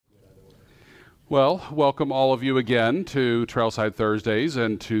Well, welcome all of you again to Trailside Thursdays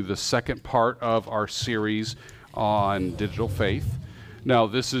and to the second part of our series on digital faith. Now,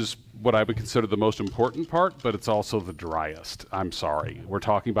 this is what I would consider the most important part, but it's also the driest. I'm sorry. We're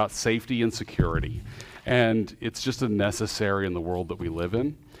talking about safety and security, and it's just a necessary in the world that we live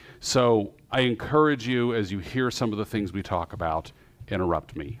in. So I encourage you, as you hear some of the things we talk about,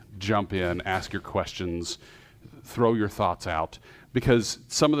 interrupt me, jump in, ask your questions, throw your thoughts out. Because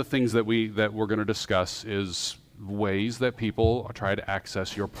some of the things that we're going to discuss is ways that people try to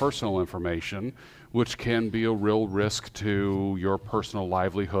access your personal information, which can be a real risk to your personal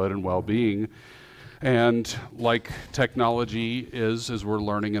livelihood and well-being. And like technology is, as we're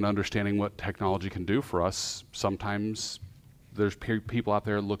learning and understanding what technology can do for us, sometimes there's people out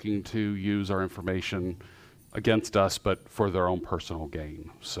there looking to use our information against us, but for their own personal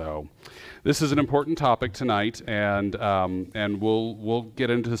gain. So this is an important topic tonight, and we'll get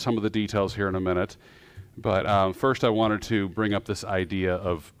into some of the details here in a minute. But first I wanted to bring up this idea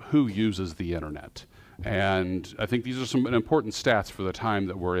of who uses the internet. And I think these are some important stats for the time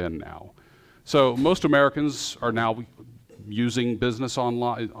that we're in now. So most Americans are now using business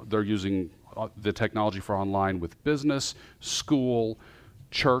online. They're using the technology for online with business, school,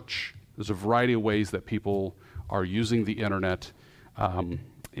 church. There's a variety of ways that people are using the internet.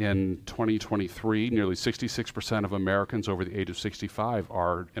 In 2023, nearly 66% of Americans over the age of 65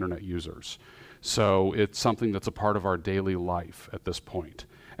 are internet users. So it's something that's a part of our daily life at this point.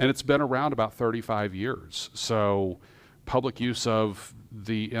 And it's been around about 35 years. So public use of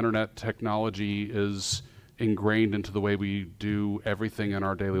the internet technology is ingrained into the way we do everything in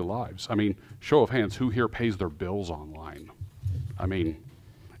our daily lives. I mean, show of hands, who here pays their bills online? I mean,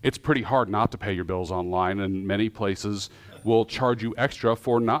 it's pretty hard not to pay your bills online, and many places will charge you extra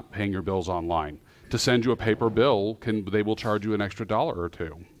for not paying your bills online. To send you a paper bill, they will charge you an extra $1 or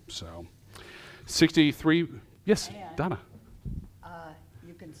 $2. So, 63, yes, and, Donna.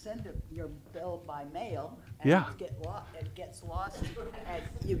 You can send your bill by mail, and yeah. It gets lost, and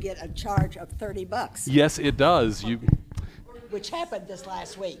you get a charge of $30. Yes, it does. Which happened this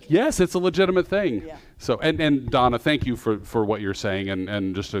last week. Yes, it's a legitimate thing. Yeah. So, and Donna, thank you for what you're saying,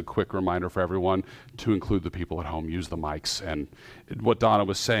 and just a quick reminder for everyone to include the people at home, use the mics. And what Donna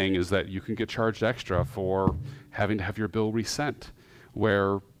was saying is that you can get charged extra for having to have your bill resent,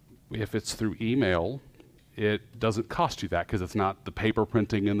 where if it's through email, it doesn't cost you that because it's not the paper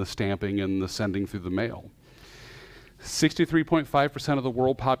printing and the stamping and the sending through the mail. 63.5% of the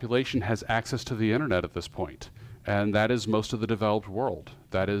world population has access to the internet at this point. And that is most of the developed world.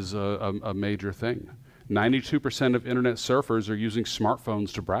 That is a major thing. 92% of internet surfers are using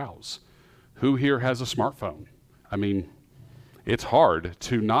smartphones to browse. Who here has a smartphone? I mean, it's hard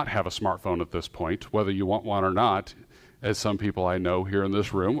to not have a smartphone at this point, whether you want one or not, as some people I know here in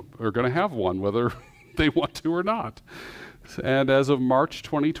this room are going to have one, whether they want to or not. And as of March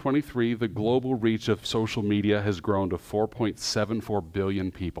 2023, the global reach of social media has grown to 4.74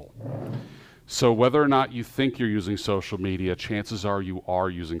 billion people. So whether or not you think you're using social media, chances are you are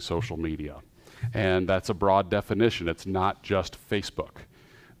using social media. And that's a broad definition. It's not just Facebook.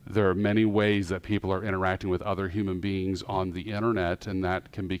 There are many ways that people are interacting with other human beings on the internet, and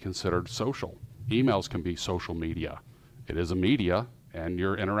that can be considered social. Emails can be social media. It is a media, and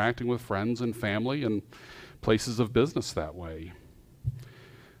you're interacting with friends and family and places of business that way.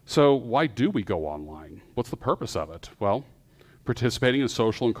 So why do we go online? What's the purpose of it? Well, participating in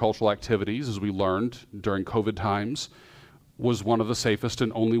social and cultural activities, as we learned during COVID times, was one of the safest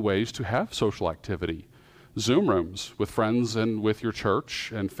and only ways to have social activity. Zoom rooms with friends and with your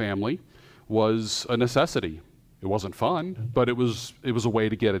church and family was a necessity. It wasn't fun, but it was a way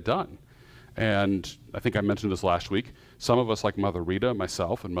to get it done. And I think I mentioned this last week. Some of us, like Mother Rita,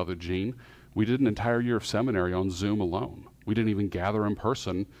 myself, and Mother Jean, we did an entire year of seminary on Zoom alone. We didn't even gather in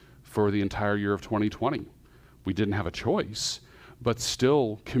person for the entire year of 2020. We didn't have a choice. But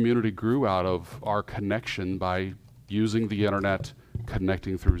still, community grew out of our connection by using the internet,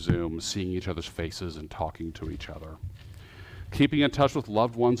 connecting through Zoom, seeing each other's faces, and talking to each other. Keeping in touch with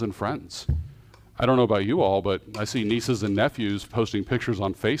loved ones and friends. I don't know about you all, but I see nieces and nephews posting pictures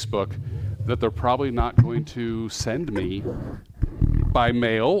on Facebook that they're probably not going to send me by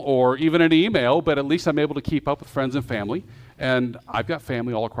mail or even an email, but at least I'm able to keep up with friends and family. And I've got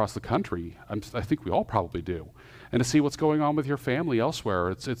family all across the country. I think we all probably do. And to see what's going on with your family elsewhere.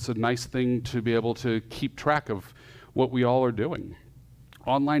 It's a nice thing to be able to keep track of what we all are doing.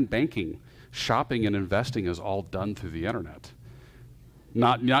 Online banking, shopping, and investing is all done through the internet.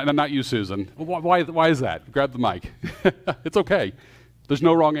 Not you, Susan. Why is that? Grab the mic. It's okay. There's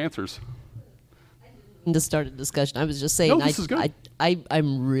no wrong answers. To start a discussion, I was just saying, no, this is good.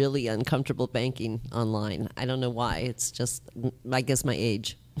 I'm really uncomfortable banking online. I don't know why. It's just, I guess, my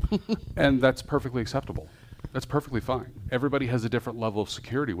age. And that's perfectly acceptable. That's perfectly fine. Everybody has a different level of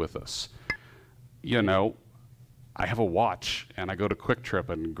security with us. You know, I have a watch, and I go to Quick Trip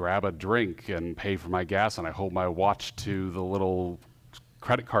and grab a drink and pay for my gas, and I hold my watch to the little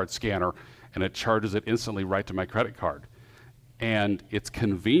credit card scanner, and it charges it instantly right to my credit card. And it's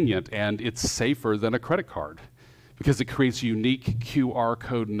convenient, and it's safer than a credit card because it creates unique QR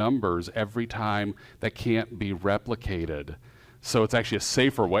code numbers every time that can't be replicated. So it's actually a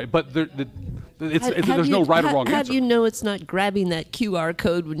safer way, but there's no right or wrong answer. How do you know it's not grabbing that QR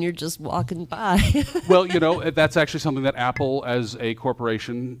code when you're just walking by? Well, you know, that's actually something that Apple as a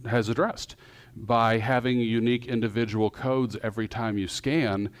corporation has addressed. By having unique individual codes every time you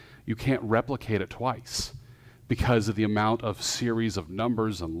scan, you can't replicate it twice because of the amount of series of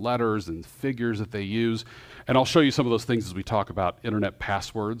numbers and letters and figures that they use. And I'll show you some of those things as we talk about internet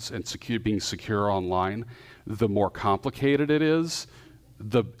passwords and being secure online. The more complicated it is,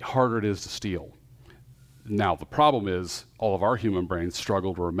 the harder it is to steal. Now, the problem is all of our human brains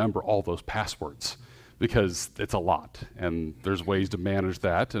struggle to remember all those passwords because it's a lot, and there's ways to manage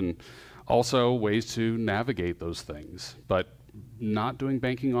that and also ways to navigate those things. But not doing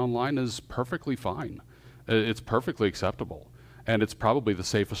banking online is perfectly fine. It's perfectly acceptable, and it's probably the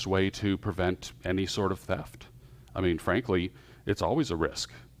safest way to prevent any sort of theft. I mean, frankly, it's always a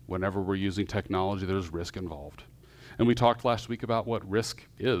risk. Whenever we're using technology, there's risk involved. And we talked last week about what risk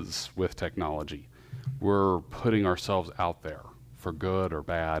is with technology. We're putting ourselves out there for good or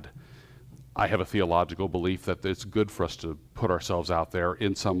bad. I have a theological belief that it's good for us to put ourselves out there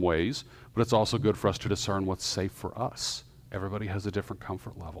in some ways, but it's also good for us to discern what's safe for us. Everybody has a different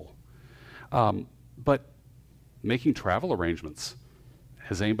comfort level. But making travel arrangements.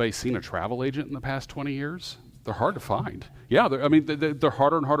 Has anybody seen a travel agent in the past 20 years? They're hard to find. Yeah, they're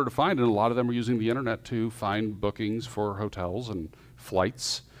harder and harder to find, and a lot of them are using the internet to find bookings for hotels and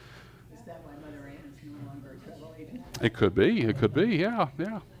flights. Is that why Mother Ann is no longer a travel agent? It could be, yeah.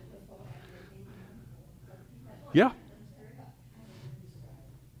 Yeah.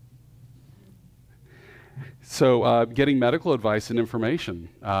 So getting medical advice and information.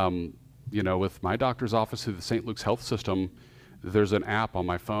 You know, with my doctor's office through the St. Luke's Health System, there's an app on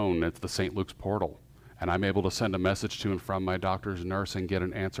my phone. It's the St. Luke's portal. And I'm able to send a message to and from my doctor's nurse and get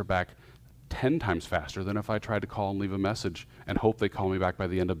an answer back 10 times faster than if I tried to call and leave a message and hope they call me back by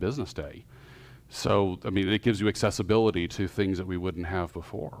the end of business day. So, I mean, it gives you accessibility to things that we wouldn't have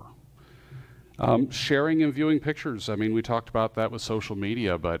before. Sharing and viewing pictures. I mean, we talked about that with social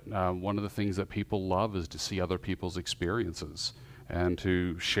media, but one of the things that people love is to see other people's experiences. And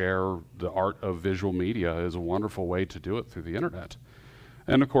to share the art of visual media is a wonderful way to do it through the internet.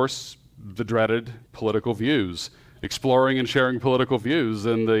 And of course, the dreaded political views. Exploring and sharing political views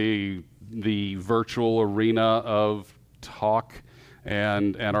in the virtual arena of talk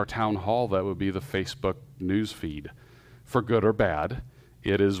and our town hall, that would be the Facebook news feed. For good or bad,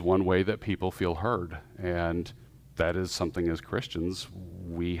 it is one way that people feel heard. And that is something as Christians,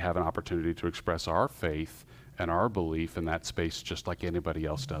 we have an opportunity to express our faith and our belief in that space just like anybody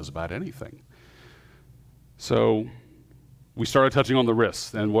else does about anything. So we started touching on the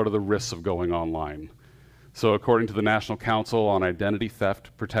risks and what are the risks of going online. So according to the National Council on Identity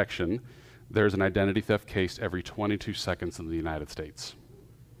Theft Protection, there's an identity theft case every 22 seconds in the United States.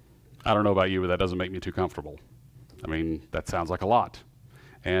 I don't know about you, but that doesn't make me too comfortable. I mean, that sounds like a lot.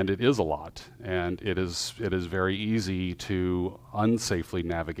 And it is a lot. And it is very easy to unsafely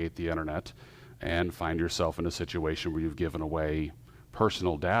navigate the internet and find yourself in a situation where you've given away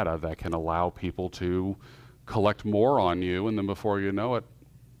personal data that can allow people to collect more on you, and then before you know it,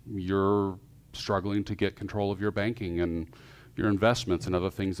 you're struggling to get control of your banking and your investments and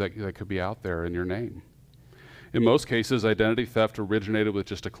other things that could be out there in your name. In most cases, identity theft originated with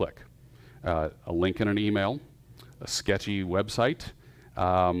just a click. A link in an email, a sketchy website.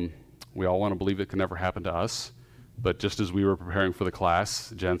 We all want to believe it can never happen to us. But just as we were preparing for the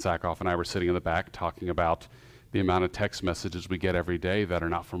class, Jen Sackhoff and I were sitting in the back talking about the amount of text messages we get every day that are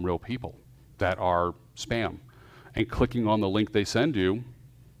not from real people, that are spam. And clicking on the link they send you,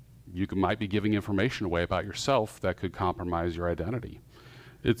 might be giving information away about yourself that could compromise your identity.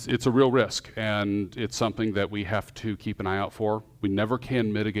 It's a real risk, and it's something that we have to keep an eye out for. We never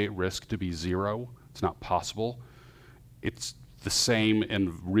can mitigate risk to be zero. It's not possible. It's the same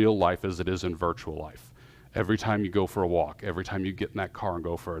in real life as it is in virtual life. Every time you go for a walk, every time you get in that car and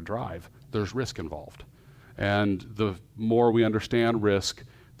go for a drive, there's risk involved. And the more we understand risk,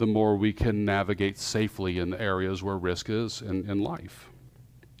 the more we can navigate safely in the areas where risk is in life.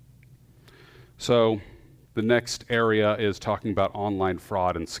 So The next area is talking about online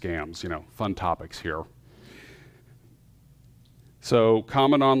fraud and scams, fun topics here. So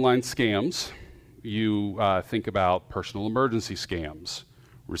common online scams, you think about personal emergency scams,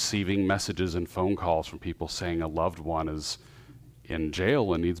 receiving messages and phone calls from people saying a loved one is in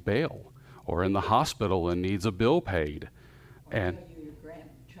jail and needs bail, or in the hospital and needs a bill paid. And your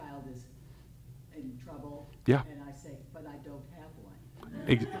grandchild is in trouble. Yeah. And I say, but I don't have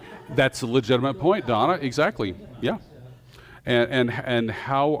one. That's a legitimate point, Donna. Exactly. Yeah. And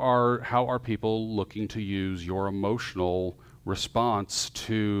how are people looking to use your emotional response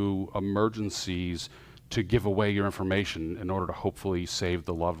to emergencies to give away your information in order to hopefully save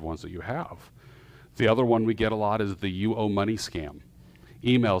the loved ones that you have? The other one we get a lot is the you owe money scam.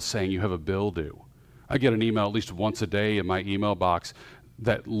 Emails saying you have a bill due. I get an email at least once a day in my email box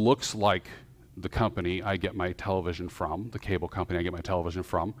that looks like the company I get my television from, the cable company I get my television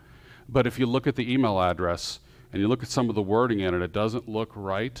from. But if you look at the email address and you look at some of the wording in it, it doesn't look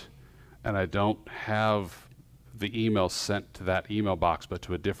right, and I don't have the email sent to that email box, but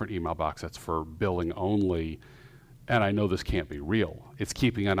to a different email box that's for billing only, and I know this can't be real. It's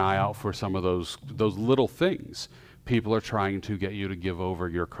keeping an eye out for some of those little things. People are trying to get you to give over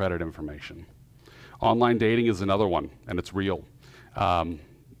your credit information. Online dating is another one, and it's real.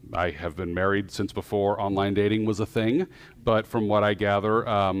 I have been married since before online dating was a thing, but from what I gather,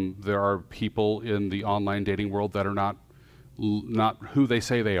 there are people in the online dating world that are not who they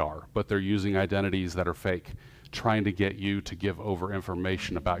say they are, but they're using identities that are fake, trying to get you to give over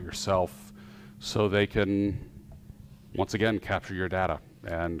information about yourself so they can, once again, capture your data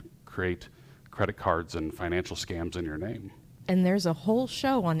and create credit cards and financial scams in your name. And there's a whole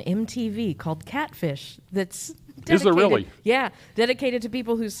show on MTV called Catfish that's dedicated, Is there really? Yeah, dedicated to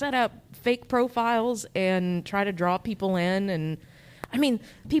people who set up fake profiles and try to draw people in. And I mean,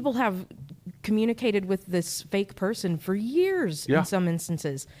 people have communicated with this fake person for years in some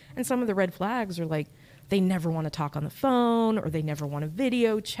instances. And some of the red flags are like, they never want to talk on the phone, or they never want to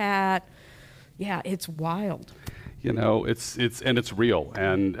video chat. Yeah, it's wild. It's real.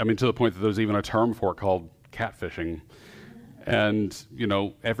 And I mean, to the point that there's even a term for it called catfishing. And,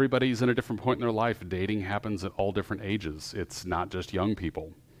 everybody's in a different point in their life. Dating happens at all different ages. It's not just young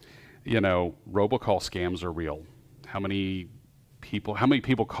people. Robocall scams are real. How many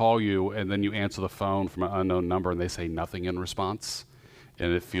people call you and then you answer the phone from an unknown number and they say nothing in response?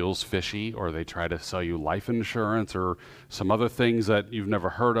 And it feels fishy, or they try to sell you life insurance or some other things that you've never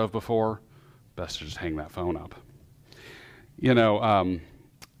heard of before. Best to just hang that phone up. The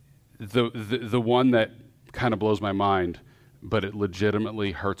one that kind of blows my mind, but it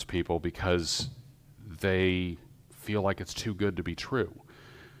legitimately hurts people because they feel like it's too good to be true.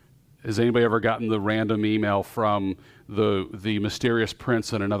 Has anybody ever gotten the random email from the mysterious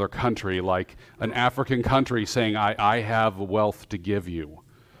prince in another country, like an African country, saying, I have wealth to give you?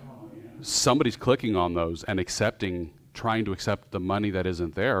 Somebody's clicking on those and trying to accept the money that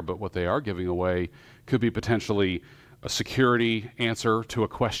isn't there, but what they are giving away could be potentially a security answer to a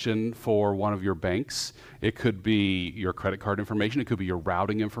question for one of your banks. It could be your credit card information. It could be your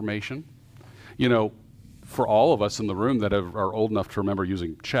routing information. For all of us in the room that are old enough to remember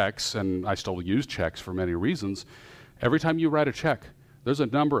using checks, and I still use checks for many reasons, every time you write a check, there's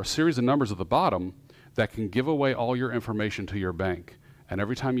a series of numbers at the bottom that can give away all your information to your bank. And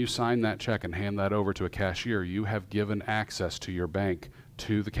every time you sign that check and hand that over to a cashier, you have given access to your bank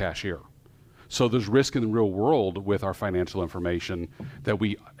to the cashier. So there's risk in the real world with our financial information that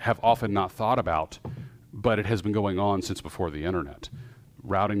we have often not thought about, but it has been going on since before the internet.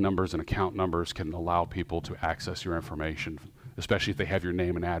 Routing numbers and account numbers can allow people to access your information, especially if they have your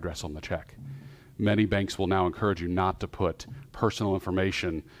name and address on the check. Many banks will now encourage you not to put personal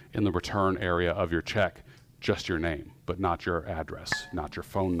information in the return area of your check, just your name, but not your address, not your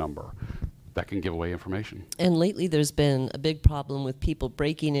phone number. That can give away information. And lately there's been a big problem with people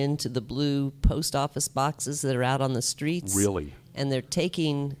breaking into the blue post office boxes that are out on the streets. Really? And they're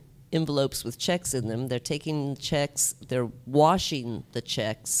taking envelopes with checks in them. They're taking checks, they're washing the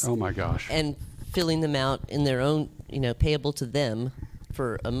checks. Oh my gosh. And filling them out in their own, payable to them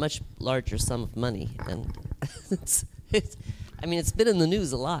for a much larger sum of money. And it's been in the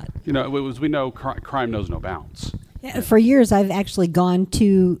news a lot. As we know, crime knows no bounds. Yeah, for years, I've actually gone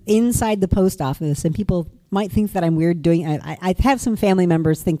to inside the post office, and people might think that I'm weird doing it. I have some family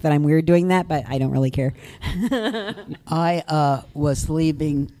members think that I'm weird doing that, but I don't really care. I was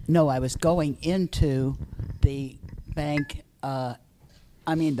going into the bank,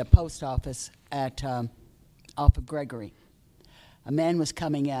 the post office at off of Gregory. A man was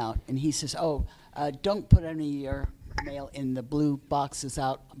coming out, and he says, don't put any of your mail in the blue boxes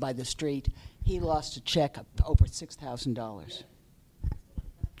out by the street. He lost a check of over $6,000.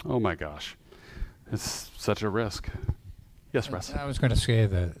 Oh my gosh. It's such a risk. Yes, Russ. I was going to say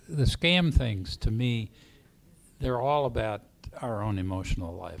the scam things, to me, they're all about our own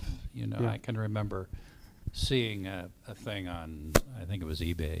emotional life. You know, Yeah. I can remember seeing a thing on, I think it was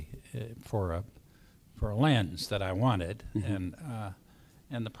eBay, for a lens that I wanted, and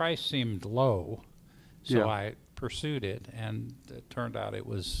the price seemed low, so Yeah. I pursued it, and it turned out it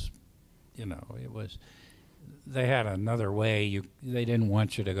was, you know, it was. They had another way. They didn't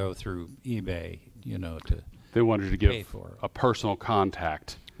want you to go through eBay, you know, to They wanted to pay give for it. a personal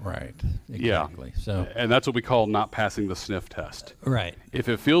contact. Right. Yeah. Exactly. So. And that's what we call not passing the sniff test. Right. If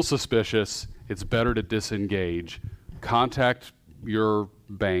it feels suspicious, it's better to disengage. Contact your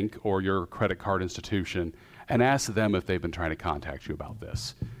bank or your credit card institution and ask them if they've been trying to contact you about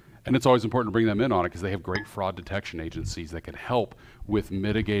this. And it's always important to bring them in on it because they have great fraud detection agencies that can help with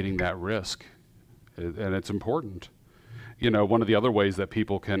mitigating that risk. And it's important. You know, one of the other ways that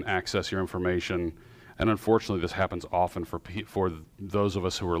people can access your information, and unfortunately this happens often for those of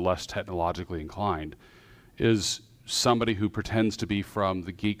us who are less technologically inclined, is somebody who pretends to be from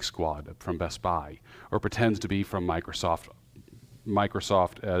the Geek Squad from Best Buy, or pretends to be from Microsoft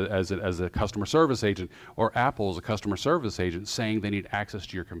as a customer service agent, or Apple as a customer service agent, saying they need access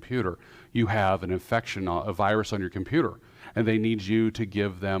to your computer. You have an infection, a virus on your computer, and they need you to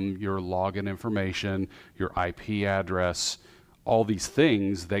give them your login information, your IP address, all these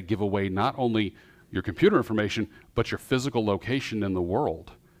things that give away not only your computer information, but your physical location in the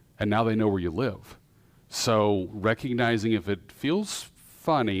world. And now they know where you live. So recognizing if it feels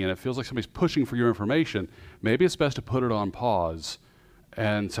funny and it feels like somebody's pushing for your information, maybe it's best to put it on pause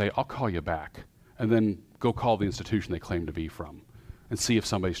and say, I'll call you back. And then go call the institution they claim to be from and see if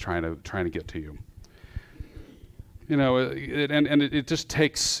somebody's trying to get to you. You know, it just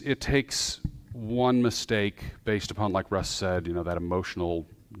takes one mistake based upon, like Russ said, you know, that emotional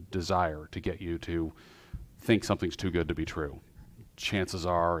desire to get you to think something's too good to be true. Chances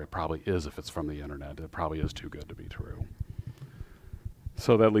are it probably is if it's from the internet. It probably is too good to be true.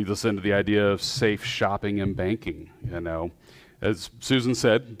 So that leads us into the idea of safe shopping and banking. You know, as Susan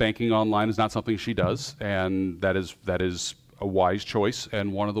said, banking online is not something she does, and that is a wise choice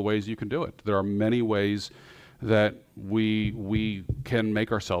and one of the ways you can do it. There are many ways that we can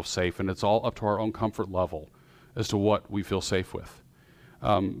make ourselves safe, and it's all up to our own comfort level as to what we feel safe with.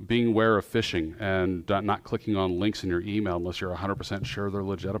 Being aware of phishing and not clicking on links in your email unless you're 100% sure they're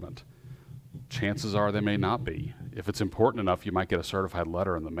legitimate. Chances are they may not be. If it's important enough, you might get a certified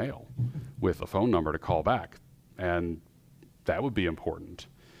letter in the mail with a phone number to call back, and that would be important.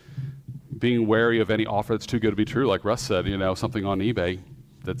 Being wary of any offer that's too good to be true, like Russ said, you know, something on eBay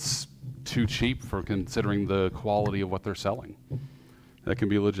that's too cheap for considering the quality of what they're selling. That can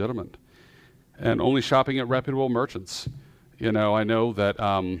be legitimate. And only shopping at reputable merchants. You know, I know that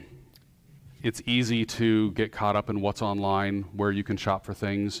it's easy to get caught up in what's online, where you can shop for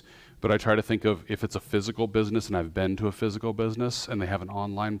things, but I try to think of if it's a physical business and I've been to a physical business and they have an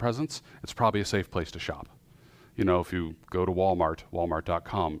online presence, it's probably a safe place to shop. You know, if you go to Walmart,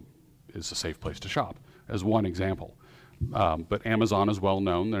 walmart.com is a safe place to shop, as one example. But Amazon is well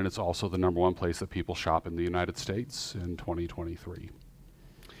known, and it's also the #1 place that people shop in the United States in 2023.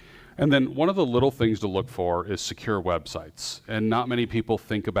 And then one of the little things to look for is secure websites. And not many people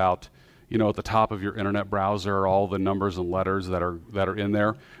think about, you know, at the top of your internet browser, all the numbers and letters that are in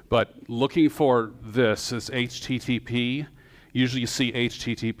there. But looking for this is HTTP. Usually you see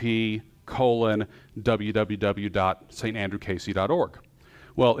http://www.standrewcasey.org.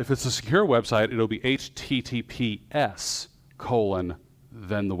 Well, if it's a secure website, it'll be https://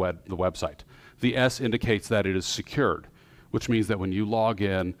 then the website. The S indicates that it is secured, which means that when you log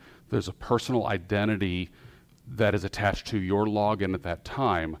in, there's a personal identity that is attached to your login at that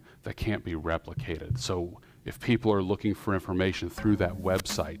time that can't be replicated. So if people are looking for information through that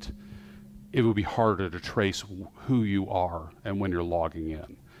website, it would be harder to trace who you are and when you're logging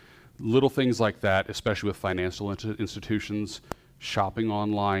in. Little things like that, especially with financial institutions, shopping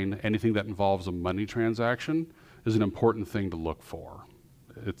online, anything that involves a money transaction is an important thing to look for.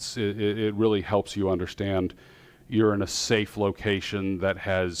 It really helps you understand you're in a safe location that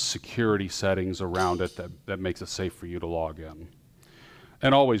has security settings around it that makes it safe for you to log in.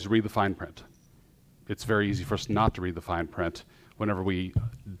 And always read the fine print. It's very easy for us not to read the fine print whenever we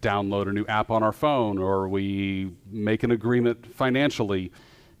download a new app on our phone or we make an agreement financially,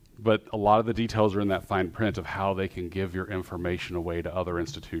 but a lot of the details are in that fine print of how they can give your information away to other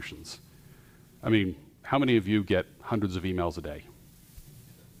institutions. I mean, how many of you get hundreds of emails a day?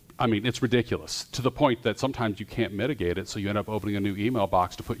 I mean, it's ridiculous to the point that sometimes you can't mitigate it, so you end up opening a new email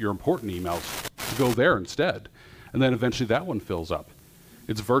box to put your important emails to go there instead. And then eventually that one fills up.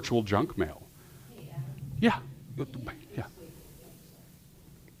 It's virtual junk mail. Yeah. Yeah.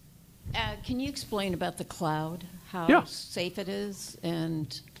 Can you explain about the cloud, how Yeah. safe it is,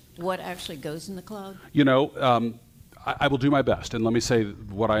 and what actually goes in the cloud? You know, I will do my best, and let me say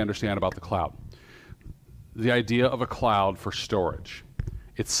what I understand about the cloud. The idea of a cloud for storage,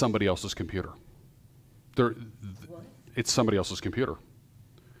 it's somebody else's computer. It's somebody else's computer.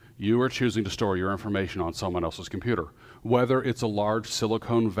 You are choosing to store your information on someone else's computer. Whether it's a large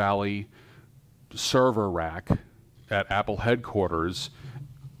Silicon Valley server rack at Apple headquarters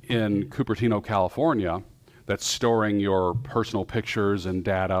in Cupertino, California, that's storing your personal pictures and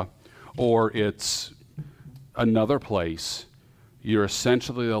data, or it's another place, you're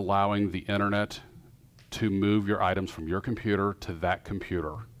essentially allowing the internet to move your items from your computer to that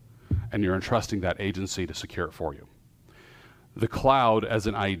computer, and you're entrusting that agency to secure it for you. The cloud as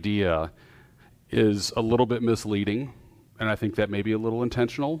an idea is a little bit misleading, and I think that may be a little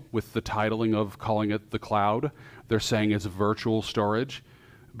intentional with the titling of calling it the cloud. They're saying it's virtual storage,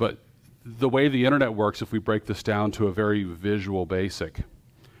 but the way the internet works, if we break this down to a very visual basic,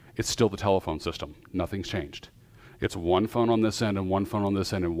 it's still the telephone system. Nothing's changed. It's one phone on this end and one phone on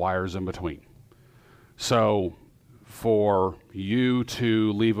this end and wires in between. So for you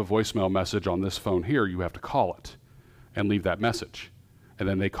to leave a voicemail message on this phone here, you have to call it and leave that message. And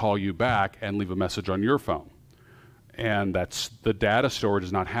then they call you back and leave a message on your phone. And that's the data storage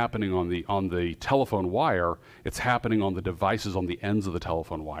is not happening on the telephone wire, it's happening on the devices on the ends of the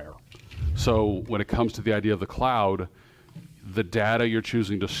telephone wire. So when it comes to the idea of the cloud, the data you're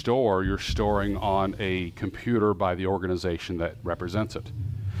choosing to store, you're storing on a computer by the organization that represents it.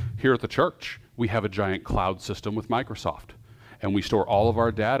 Here at the church, we have a giant cloud system with Microsoft, and we store all of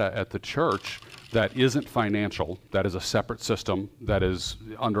our data at the church that isn't financial, that is a separate system, that is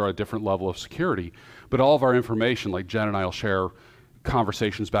under a different level of security, but all of our information, like Jen and I will share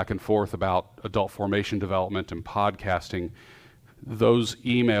conversations back and forth about adult formation development and podcasting, those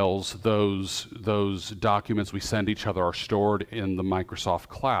emails, those documents we send each other are stored in the Microsoft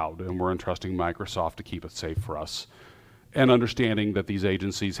cloud, and we're entrusting Microsoft to keep it safe for us. And understanding that these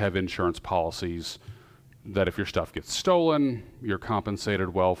agencies have insurance policies that if your stuff gets stolen, you're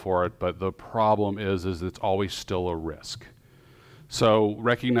compensated well for it, but the problem is it's always still a risk. So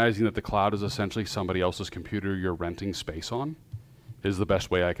recognizing that the cloud is essentially somebody else's computer you're renting space on is the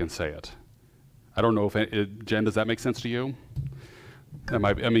best way I can say it. I don't know if, Jen, does that make sense to you?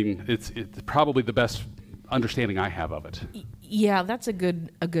 I mean, it's probably the best understanding I have of it. Yeah, that's a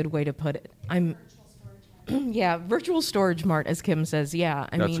good way to put it. Yeah, virtual storage mart, as Kim says. Yeah,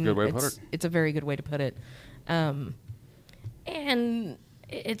 I That's mean, a good way to put it. It's a very good way to put it. And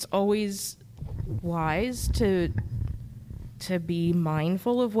it's always wise to be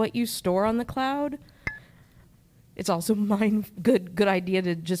mindful of what you store on the cloud. It's also good idea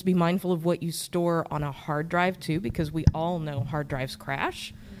to just be mindful of what you store on a hard drive too, because we all know hard drives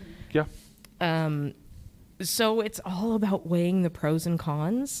crash. Yeah. So it's all about weighing the pros and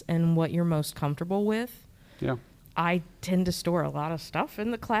cons and what you're most comfortable with. Yeah. I tend to store a lot of stuff in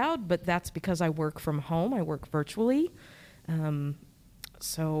the cloud, but that's because I work from home. I work virtually.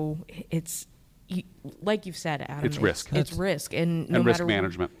 So it's, like you've said, Adam. It's risk. It's risk. And no risk matter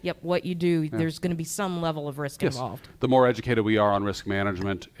management. what you do, there's going to be some level of risk Yes. involved. The more educated we are on risk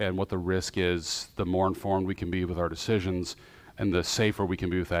management and what the risk is, the more informed we can be with our decisions and the safer we can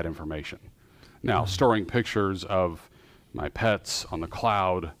be with that information. Now, storing pictures of my pets on the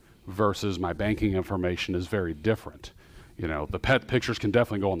cloud versus my banking information is very different. You know, the pet pictures can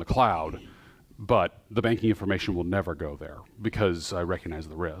definitely go on the cloud, but the banking information will never go there because I recognize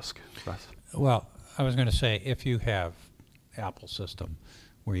the risk. Russ? Well, I was going to say, if you have Apple system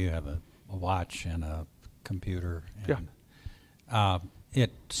where you have a watch and a computer, and,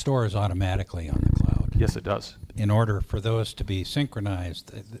 it stores automatically on the cloud. Yes, it does. In order for those to be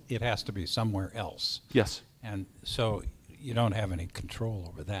synchronized, it has to be somewhere else. Yes. And so you don't have any control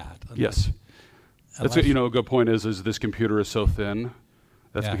over that. Yes. That's what, a good point is this computer is so thin.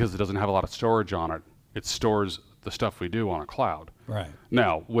 That's Yeah. because it doesn't have a lot of storage on it. It stores the stuff we do on a cloud. Right.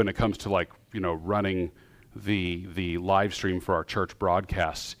 Now, when it comes to running the live stream for our church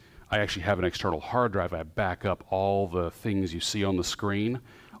broadcasts, I actually have an external hard drive. I back up all the things you see on the screen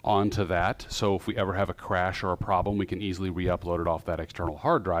onto that. So if we ever have a crash or a problem, we can easily re-upload it off that external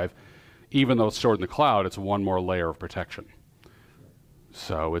hard drive. Even though it's stored in the cloud, it's one more layer of protection.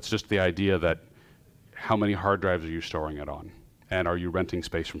 So it's just the idea that how many hard drives are you storing it on? And are you renting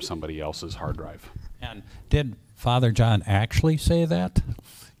space from somebody else's hard drive? And did Father John actually say that?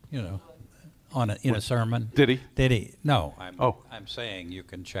 you know, in a sermon. Did he? Did he? No. Oh. I'm saying you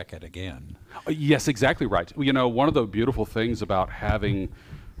can check it again. Yes, exactly right. You know, one of the beautiful things about having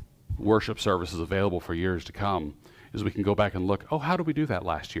worship services available for years to come is we can go back and look, oh, how did we do that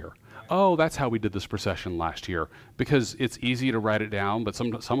last year? Oh, that's how we did this procession last year. Because it's easy to write it down, but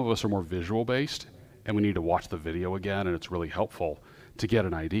some of us are more visual based, and we need to watch the video again, and it's really helpful to get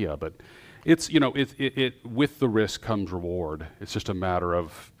an idea. But it's, you know, it with the risk comes reward. It's just a matter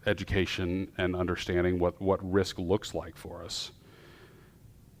of education and understanding what risk looks like for us.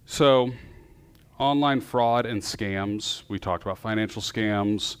 So, online fraud and scams. We talked about financial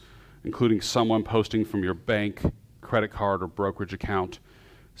scams, including someone posting from your bank, credit card, or brokerage account,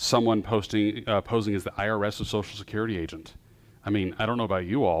 someone posing as the IRS or Social Security agent. I mean, I don't know about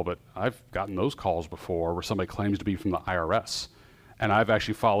you all, but I've gotten those calls before where somebody claims to be from the IRS. And I've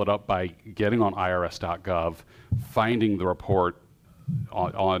actually followed up by getting on irs.gov, finding the report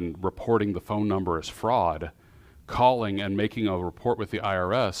on reporting the phone number as fraud, calling and making a report with the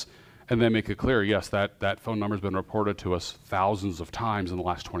IRS, and then make it clear, yes, that phone number has been reported to us thousands of times in the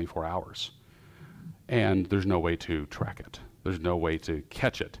last 24 hours. And there's no way to track it. There's no way to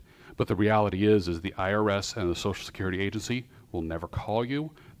catch it. But the reality is the IRS and the Social Security Agency will never call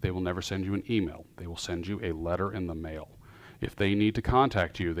you. They will never send you an email. They will send you a letter in the mail. If they need to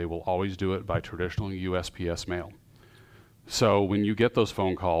contact you, they will always do it by traditional USPS mail. So when you get those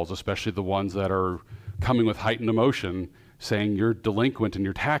phone calls, especially the ones that are coming with heightened emotion, saying you're delinquent in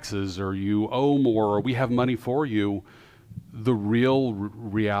your taxes, or you owe more, or we have money for you, the real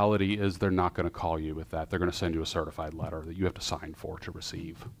reality is they're not going to call you with that. They're going to send you a certified letter that you have to sign for to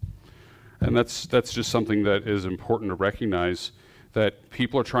receive. And that's just something that is important to recognize, that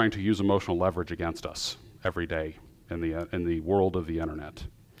people are trying to use emotional leverage against us every day in the world of the internet.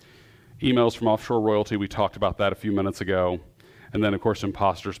 Emails from offshore royalty, we talked about that a few minutes ago. And then, of course,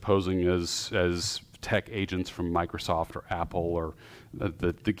 imposters posing as tech agents from Microsoft or Apple or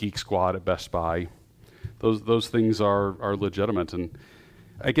the Geek Squad at Best Buy. Those things are legitimate. And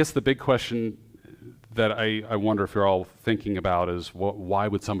I guess the big question that I wonder if you're all thinking about is, why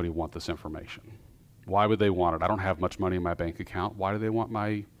would somebody want this information? Why would they want it? I don't have much money in my bank account. Why do they want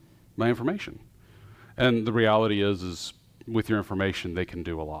my information? And the reality is with your information, they can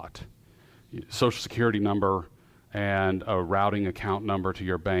do a lot. Social Security number and a routing account number to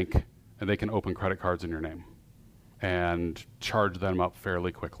your bank, and they can open credit cards in your name and charge them up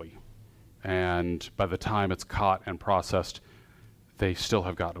fairly quickly. And by the time it's caught and processed, they still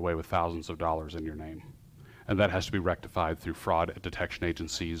have gotten away with thousands of dollars in your name. And that has to be rectified through fraud detection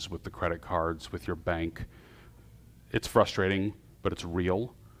agencies, with the credit cards, with your bank. It's frustrating, but it's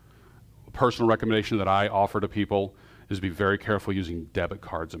real. A personal recommendation that I offer to people is be very careful using debit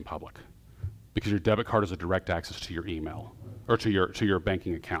cards in public, because your debit card is a direct access to your email or to your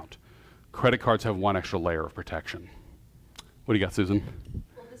banking account. Credit cards have one extra layer of protection. What do you got, Susan?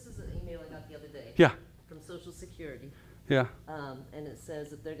 Well, this is an email I got the other day. Yeah. From Social Security. Yeah. And it says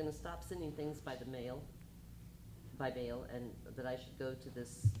that they're going to stop sending things by mail, and that I should go to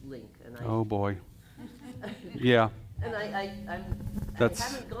this link. And Oh boy. Yeah. And I That's-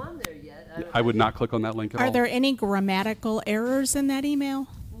 haven't gone there yet. I would not click on that link at all. Are there any grammatical errors in that email?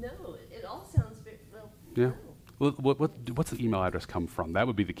 No, it all sounds very well. Yeah. no. What's the email address come from? That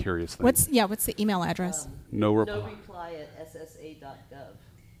would be the curious thing. What's the email address? No No reply. reply at ssa.gov.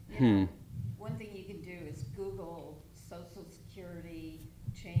 Yeah. One thing you can do is Google Social Security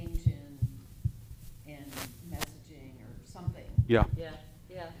change in messaging or something. Yeah. Yeah,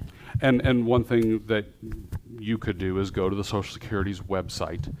 yeah. And one thing that you could do is go to the Social Security's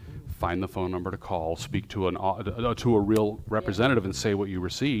website, find the phone number to call, speak to a real representative, and say what you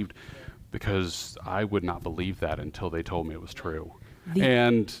received, because I would not believe that until they told me it was true.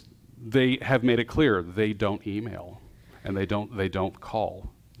 And they have made it clear they don't email and they don't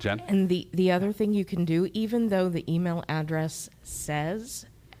call. Jen? And the other thing you can do, even though the email address says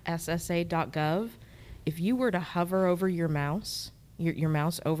ssa.gov, if you were to hover over your mouse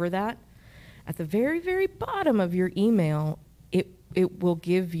over that, at the very, very bottom of your email, it will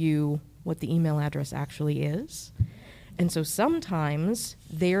give you what the email address actually is. And so sometimes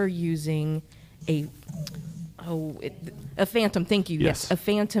they're using a phantom, thank you, Yes. a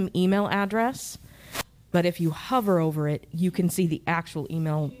phantom email address. But if you hover over it, you can see the actual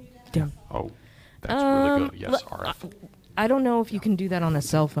email. Oh, that's really good. Yes, l- RF. I don't know if you can do that on a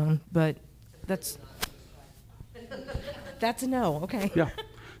cell phone, but that's a no. Okay. Yeah.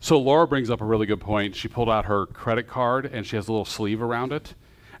 So Laura brings up a really good point. She pulled out her credit card, and she has a little sleeve around it.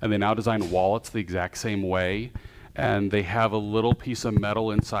 And they now design wallets the exact same way. And they have a little piece of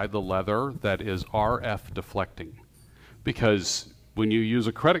metal inside the leather that is RF deflecting. Because when you use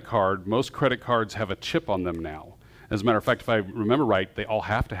a credit card, most credit cards have a chip on them now. As a matter of fact, if I remember right, they all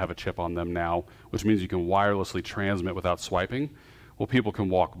have to have a chip on them now, which means you can wirelessly transmit without swiping. Well, people can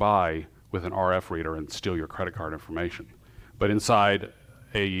walk by with an RF reader and steal your credit card information. But inside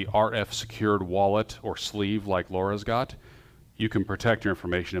a RF secured wallet or sleeve like Laura's got, you can protect your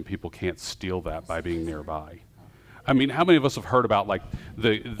information and people can't steal that by being nearby. I mean, how many of us have heard about like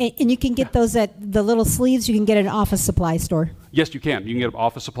And you can get those at the little sleeves. You can get at an office supply store. Yes, you can. You can get them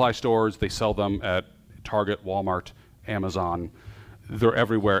office supply stores. They sell them at Target, Walmart, Amazon. They're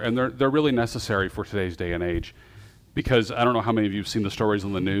everywhere, and they're really necessary for today's day and age. Because I don't know how many of you have seen the stories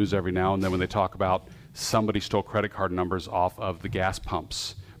on the news every now and then when they talk about somebody stole credit card numbers off of the gas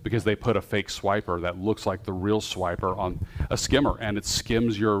pumps because they put a fake swiper that looks like the real swiper on a skimmer, and it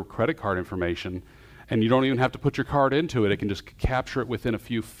skims your credit card information. And you don't even have to put your card into it. It can just capture it within a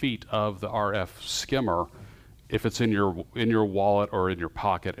few feet of the RF skimmer if it's in your wallet or in your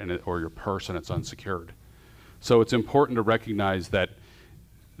pocket or your purse and it's unsecured. So it's important to recognize that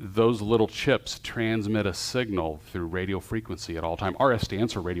those little chips transmit a signal through radio frequency at all time. RF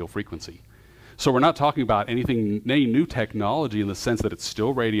stands for radio frequency. So we're not talking about any new technology in the sense that it's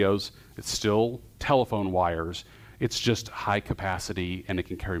still radios, it's still telephone wires, it's just high capacity and it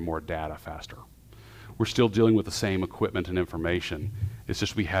can carry more data faster. We're still dealing with the same equipment and information. It's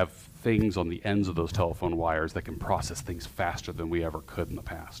just we have things on the ends of those telephone wires that can process things faster than we ever could in the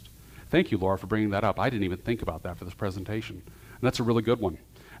past. Thank you, Laura, for bringing that up. I didn't even think about that for this presentation. And that's a really good one.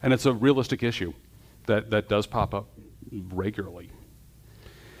 And it's a realistic issue that does pop up regularly.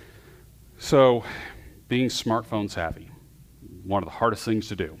 So, being smartphone savvy, one of the hardest things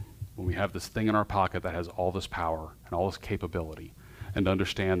to do when we have this thing in our pocket that has all this power and all this capability, and to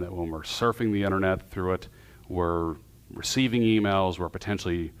understand that when we're surfing the internet through it, we're receiving emails, we're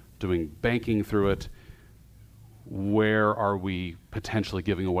potentially doing banking through it, where are we potentially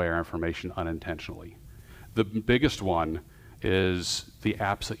giving away our information unintentionally? The biggest one is the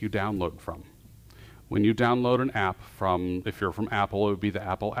apps that you download from. When you download an app from, if you're from Apple, it would be the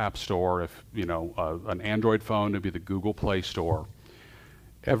Apple App Store. If an Android phone, it would be the Google Play Store.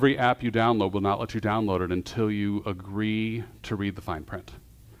 Every app you download will not let you download it until you agree to read the fine print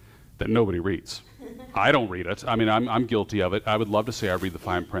that nobody reads. I don't read it. I mean, I'm guilty of it. I would love to say I read the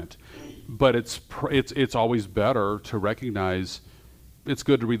fine print. But it's always better to recognize it's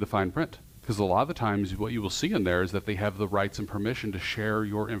good to read the fine print, because a lot of the times what you will see in there is that they have the rights and permission to share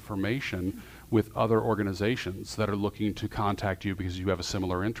your information with other organizations that are looking to contact you because you have a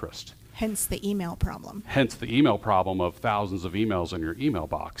similar interest. Hence the email problem. Hence the email problem of thousands of emails in your email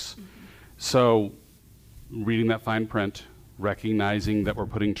box. Mm-hmm. So reading that fine print, recognizing that we're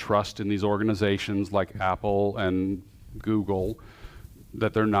putting trust in these organizations like Apple and Google,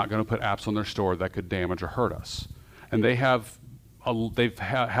 that they're not going to put apps on their store that could damage or hurt us. And they have a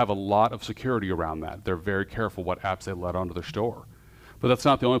lot of security around that. They're very careful what apps they let onto their store. But that's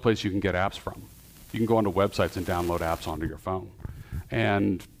not the only place you can get apps from. You can go onto websites and download apps onto your phone.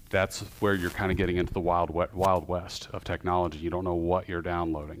 And that's where you're kind of getting into the wild west of technology. You don't know what you're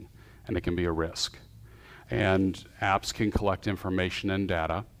downloading, and it can be a risk. And apps can collect information and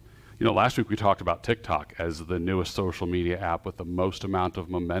data. Last week we talked about TikTok as the newest social media app with the most amount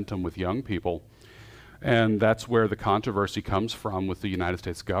of momentum with young people. And that's where the controversy comes from with the United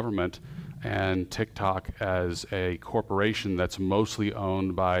States government and TikTok as a corporation that's mostly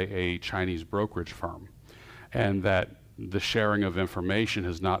owned by a Chinese brokerage firm. And that the sharing of information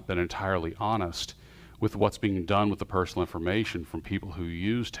has not been entirely honest with what's being done with the personal information from people who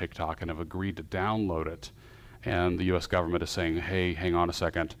use TikTok and have agreed to download it. And the US government is saying, hey, hang on a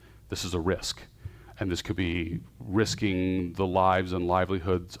second, this is a risk. And this could be risking the lives and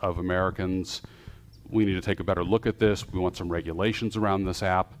livelihoods of Americans. We need to take a better look at this. We want some regulations around this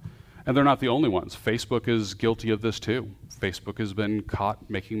app. And they're not the only ones. Facebook is guilty of this too. Facebook has been caught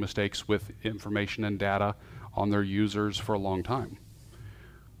making mistakes with information and data on their users for a long time.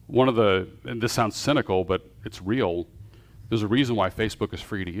 And this sounds cynical, but it's real, there's a reason why Facebook is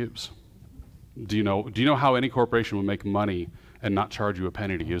free to use. Do you know how any corporation will make money and not charge you a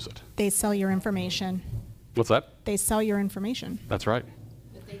penny to use it? They sell your information. What's that? They sell your information. That's right.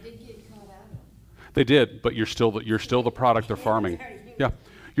 But they did get caught out. They did, but you're still the product they're farming. Yeah,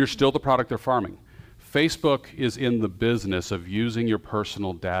 you're still the product they're farming. Facebook is in the business of using your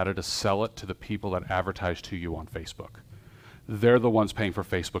personal data to sell it to the people that advertise to you on Facebook. They're the ones paying for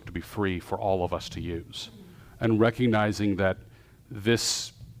Facebook to be free for all of us to use. And recognizing that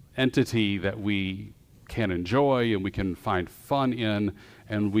this entity that we can enjoy and we can find fun in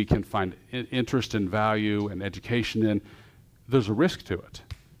and we can find interest and value and education in, there's a risk to it.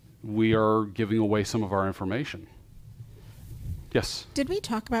 We are giving away some of our information. Yes, Did we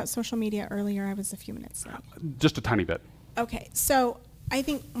talk about social media earlier? I was a few minutes late. just a tiny bit. Okay, so I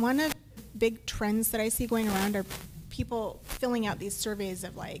think one of the big trends that I see going around are people filling out these surveys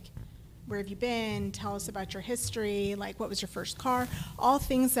of like, where have you been? Tell us about your history. Like, what was your first car? All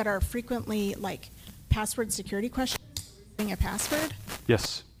things that are frequently like password security questions. A password.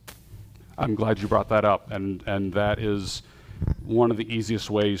 Yes, I'm glad you brought that up, and that is one of the easiest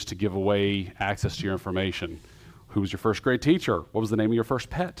ways to give away access to your information. Who was your first grade teacher? What was the name of your first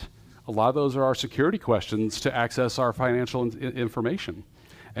pet? A lot of those are our security questions to access our financial information,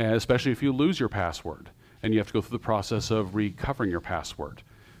 and especially if you lose your password and you have to go through the process of recovering your password.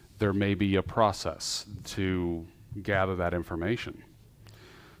 There may be a process to gather that information.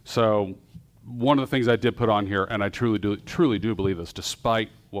 So one of the things I did put on here, and I truly do believe this, despite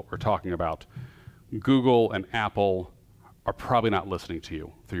what we're talking about, Google and Apple are probably not listening to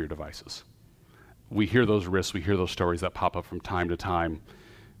you through your devices. We hear those risks, we hear those stories that pop up from time to time.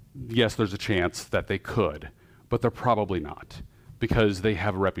 Yes, there's a chance that they could, but they're probably not, because they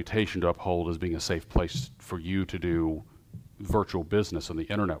have a reputation to uphold as being a safe place for you to do virtual business in the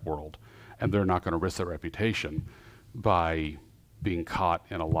internet world, and they're not going to risk their reputation by being caught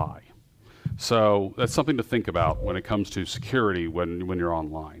in a lie. So that's something to think about when it comes to security when you're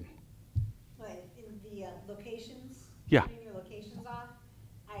online. But in the locations, Yeah. turning your locations off,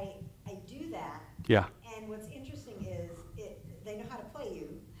 I do that. Yeah. And what's interesting is they know how to play you.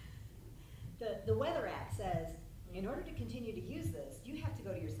 The weather app says, in order to continue to use this, you have to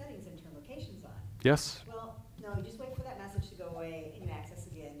go to your settings and turn locations on. Yes. Well, no, you just wait for that message to go away and you access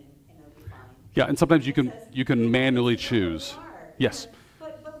again and it'll be fine. Yeah, and sometimes you It can says, manually "You know where you choose. are." Yes.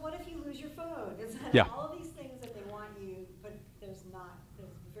 But what if you lose your phone? It's Yeah. all of these things that they want you, but there's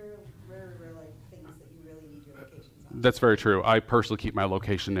very rare things that you really need your locations on. That's very true. I personally keep my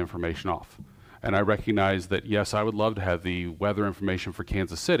location information off. And I recognize that, yes, I would love to have the weather information for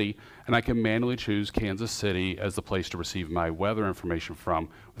Kansas City, and I can manually choose Kansas City as the place to receive my weather information from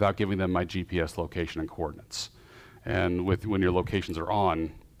without giving them my GPS location and coordinates. And when your locations are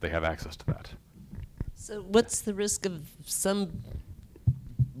on, they have access to that. So what's the risk of some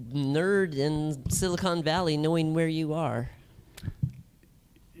nerd in Silicon Valley knowing where you are?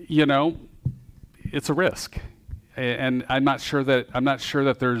 You know, it's a risk. And I'm not sure that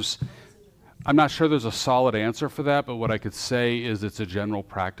there's a solid answer for that, but what I could say is it's a general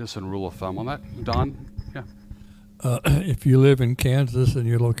practice and rule of thumb on that. Don? Yeah. If you live in Kansas and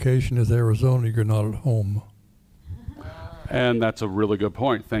your location is Arizona, you're not at home. And that's a really good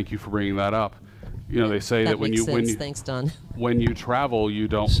point. Thank you for bringing that up. You know, they say that when makes you sense. Thanks, Don. when you travel, you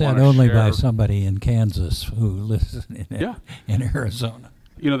don't want Said to only share. by somebody in Kansas who lives in Arizona.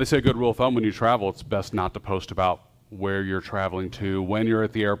 You know, they say a good rule of thumb when you travel, it's best not to post about where you're traveling to, when you're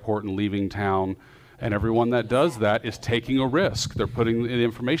at the airport and leaving town. And everyone that does that is taking a risk. They're putting the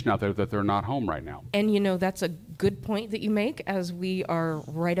information out there that they're not home right now. And you know, that's a good point that you make, as we are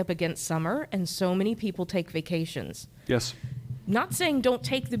right up against summer and so many people take vacations. Yes. Not saying don't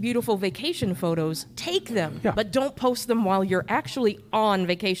take the beautiful vacation photos, take them, Yeah. but don't post them while you're actually on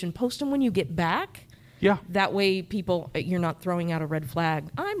vacation. Post them when you get back. Yeah. That way you're not throwing out a red flag.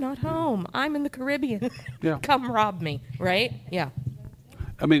 I'm not home. I'm in the Caribbean. Yeah. Come rob me, right? Yeah.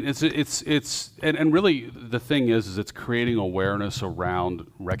 I mean, and really the thing is it's creating awareness around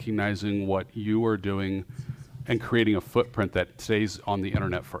recognizing what you are doing and creating a footprint that stays on the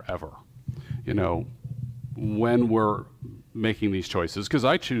internet forever. You know, when we're making these choices, because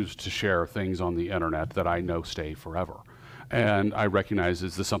I choose to share things on the internet that I know stay forever. And I recognize,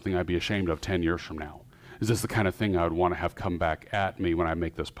 is this something I'd be ashamed of 10 years from now? Is this the kind of thing I would want to have come back at me when I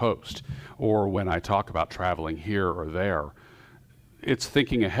make this post? Or when I talk about traveling here or there? It's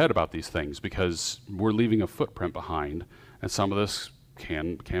thinking ahead about these things, because we're leaving a footprint behind, and some of this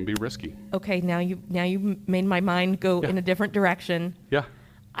can be risky. Okay, now you made my mind go in a different direction. Yeah.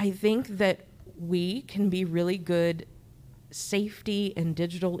 I think that we can be really good safety and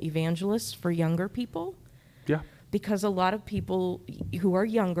digital evangelists for younger people, Yeah. because a lot of people who are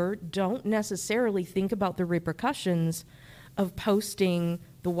younger don't necessarily think about the repercussions of posting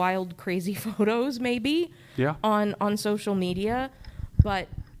the wild, crazy photos maybe Yeah. on social media, but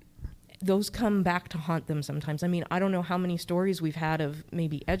those come back to haunt them sometimes. I mean, I don't know how many stories we've had of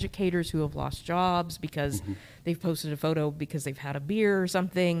maybe educators who have lost jobs because they've posted a photo because they've had a beer or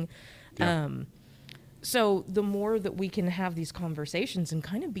something. Yeah. So the more that we can have these conversations and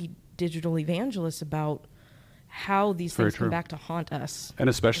kind of be digital evangelists about how these Very things come true. back to haunt us. And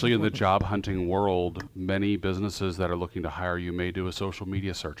especially in the job hunting world, many businesses that are looking to hire you may do a social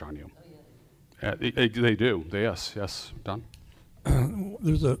media search on you. They do. Yes, Don?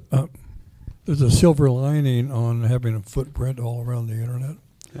 There's there's a silver lining on having a footprint all around the internet.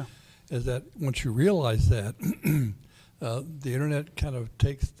 Yeah. Is that once you realize that, the internet kind of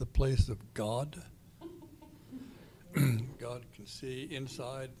takes the place of God. God can see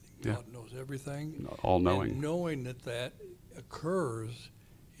inside. God knows everything. All knowing. And knowing that that occurs,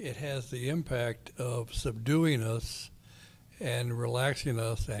 it has the impact of subduing us and relaxing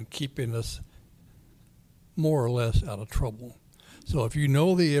us and keeping us more or less out of trouble. So if you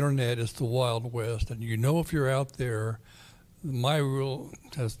know the internet is the Wild West, and you know if you're out there, my rule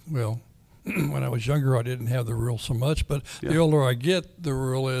has, well, when I was younger, I didn't have the rule so much, but the older I get, the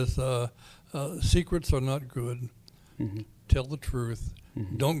rule is secrets are not good. Mm-hmm. Tell the truth.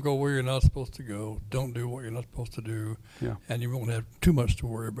 Mm-hmm. Don't go where you're not supposed to go. Don't do what you're not supposed to do. Yeah. And you won't have too much to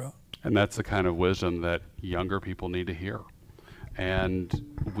worry about. And that's the kind of wisdom that younger people need to hear.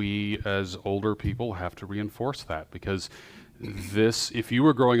 And we as older people have to reinforce that, because this, if you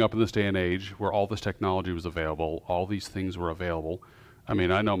were growing up in this day and age where all this technology was available, all these things were available. I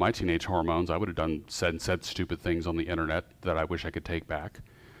mean, I know my teenage hormones, I would have said stupid things on the internet that I wish I could take back.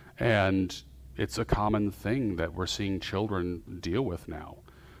 And it's a common thing that we're seeing children deal with now.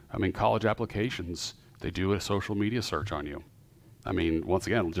 I mean, college applications, they do a social media search on you. I mean, once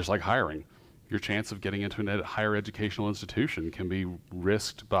again, just like hiring, your chance of getting into a higher educational institution can be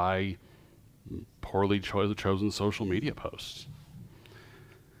risked by poorly chosen social media posts.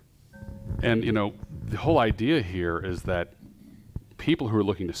 And, you know, the whole idea here is that people who are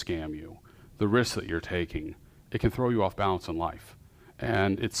looking to scam you, the risks that you're taking, it can throw you off balance in life.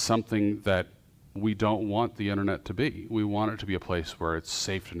 And it's something that we don't want the internet to be. We want it to be a place where it's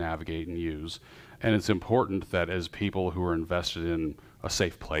safe to navigate and use. And it's important that as people who are invested in a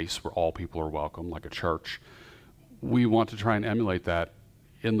safe place where all people are welcome, like a church, we want to try and emulate that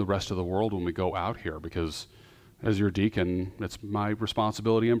in the rest of the world when we go out here, because as your deacon, it's my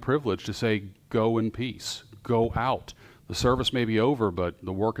responsibility and privilege to say, go in peace, go out. The service may be over, but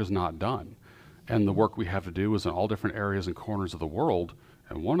the work is not done. And the work we have to do is in all different areas and corners of the world,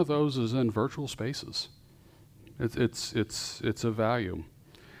 and one of those is in virtual spaces. It's a value.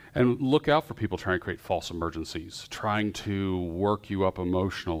 And look out for people trying to create false emergencies, trying to work you up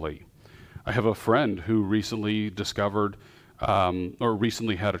emotionally. I have a friend who recently discovered, or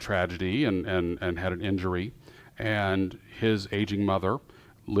recently had a tragedy and had an injury, and his aging mother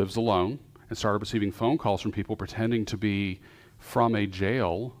lives alone and started receiving phone calls from people pretending to be from a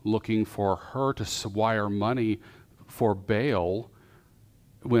jail looking for her to wire money for bail,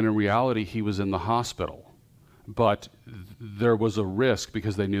 when in reality he was in the hospital. But there was a risk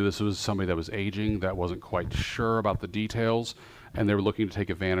because they knew this was somebody that was aging, that wasn't quite sure about the details, and they were looking to take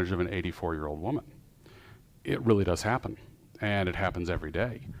advantage of an 84-year-old woman. It really does happen, and it happens every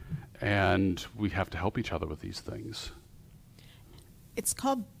day. And we have to help each other with these things. It's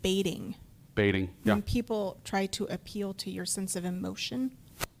called baiting. Baiting, yeah. When people try to appeal to your sense of emotion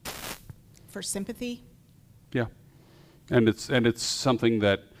for sympathy. Yeah. And it's something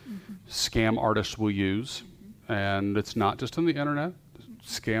that scam artists will use. And it's not just on the internet.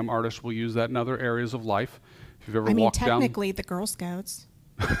 Scam artists will use that in other areas of life. If you've ever walked down... technically, the Girl Scouts.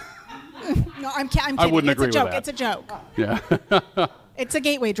 No, I'm kidding. I wouldn't agree with that. with that. It's a joke. Yeah. It's a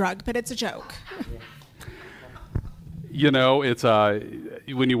gateway drug, but it's a joke. You know, it's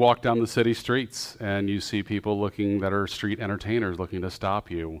when you walk down the city streets and you see people looking that are street entertainers looking to stop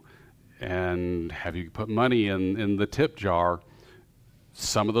you and have you put money in the tip jar.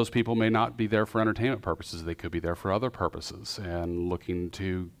 Some of those people may not be there for entertainment purposes. They could be there for other purposes and looking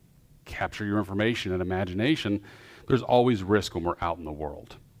to capture your information and imagination. There's always risk when we're out in the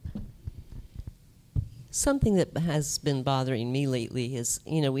world. Something that has been bothering me lately is,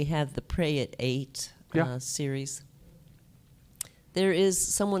 you know, we have the Pray at 8 series. There is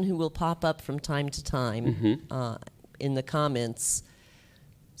someone who will pop up from time to time in the comments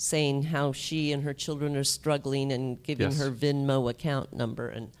saying how she and her children are struggling and giving her Venmo account number.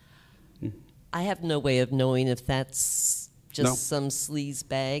 And I have no way of knowing if that's just some sleaze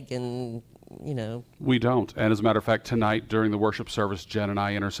bag and, you know. We don't. And as a matter of fact, tonight during the worship service, Jen and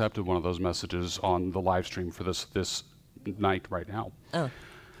I intercepted one of those messages on the live stream for this night right now. Oh.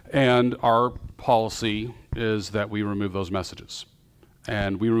 And our policy is that we remove those messages.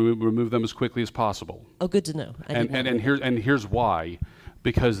 And we remove them as quickly as possible. Oh, good to know. And here's why.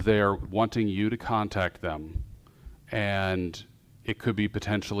 Because they're wanting you to contact them, and it could be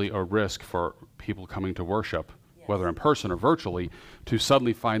potentially a risk for people coming to worship, whether in person or virtually, to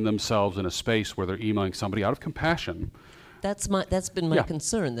suddenly find themselves in a space where they're emailing somebody out of compassion. That's been my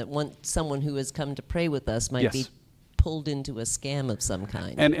concern, that someone who has come to pray with us might be pulled into a scam of some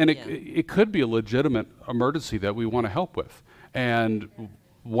kind. And it could be a legitimate emergency that we want to help with. And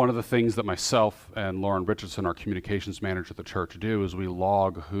one of the things that myself and Lauren Richardson, our communications manager at the church, do is we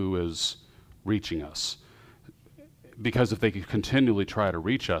log who is reaching us. Because if they could continually try to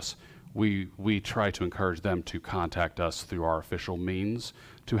reach us, we try to encourage them to contact us through our official means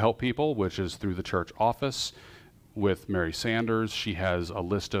to help people, which is through the church office. With Mary Sanders, she has a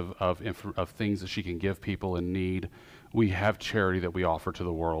list of things that she can give people in need. We have charity that we offer to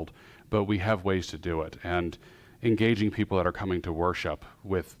the world, but we have ways to do it. And engaging people that are coming to worship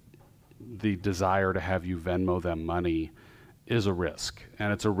with the desire to have you Venmo them money is a risk.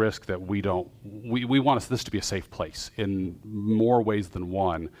 And it's a risk that we want this to be a safe place in more ways than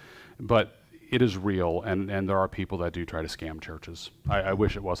one, but it is real, and there are people that do try to scam churches. I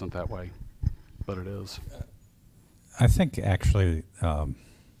wish it wasn't that way, but it is. I think actually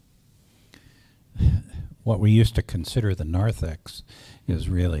what we used to consider the narthex is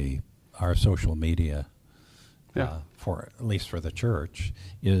really our social media. For at least for the church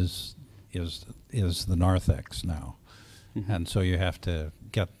is the narthex now, and so you have to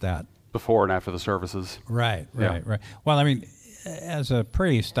get that before and after the services. Right. Well, I mean, as a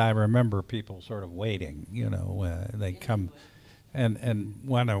priest, I remember people sort of waiting. They come, and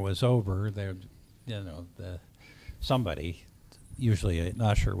when it was over, somebody, usually an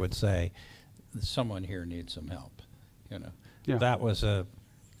usher, would say, "Someone here needs some help." That was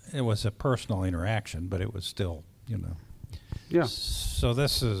it was a personal interaction, but it was still, Yeah. So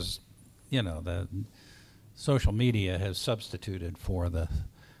this is, the social media has substituted for the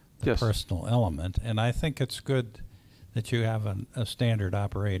Yes. personal element, and I think it's good that you have a standard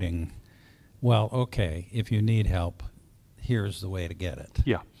operating. Well, okay, if you need help, here's the way to get it.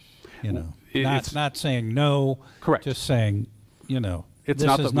 Yeah. Not saying no. Correct. Just saying, it's this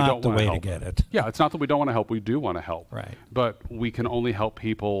not is that we not don't the want to way to help. get it. Yeah, it's not that we don't want to help. We do want to help. Right. But we can only help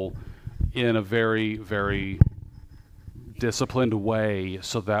people in a very, very disciplined way,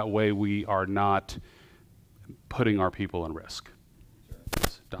 so that way we are not putting our people in risk.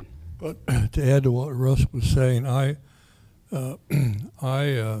 It's done. But to add to what Russ was saying, there's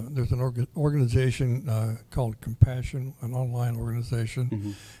an organization called Compassion, an online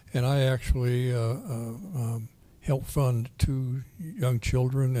organization, and I actually help fund 2 young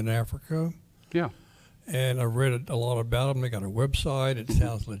children in Africa. Yeah. And I read a lot about them. They got a website. It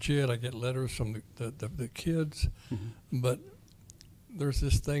sounds legit. I get letters from the kids. But there's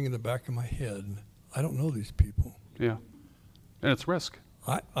this thing in the back of my head. I don't know these people. Yeah. And it's risk.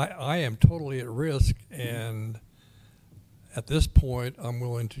 I am totally at risk, and at this point, I'm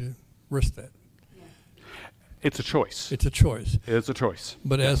willing to risk that. It's a choice. It's a choice. It's a choice.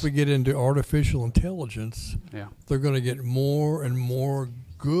 But as we get into artificial intelligence, they're going to get more and more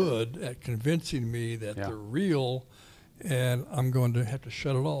good at convincing me that they're real, and I'm going to have to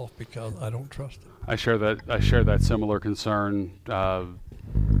shut it off because I don't trust it. I share that similar concern.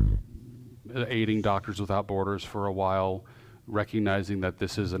 Aiding Doctors Without Borders for a while, recognizing that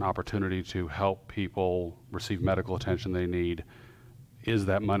this is an opportunity to help people receive medical attention they need. Is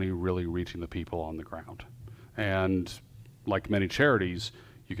that money really reaching the people on the ground? And like many charities,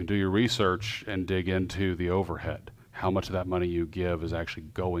 you can do your research and dig into the overhead. How much of that money you give is actually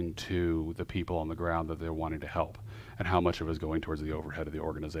going to the people on the ground that they're wanting to help, and how much of it is going towards the overhead of the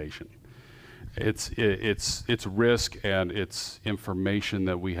organization. It's risk, and it's information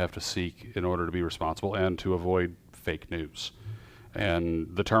that we have to seek in order to be responsible and to avoid fake news.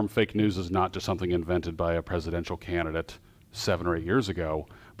 And the term fake news is not just something invented by a presidential candidate 7 or 8 years ago,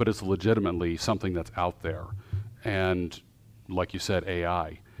 but it's legitimately something that's out there. And like you said,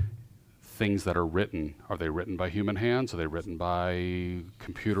 AI, things that are written, are they written by human hands? Are they written by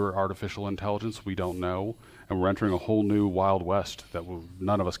computer artificial intelligence? We don't know. And we're entering a whole new Wild West that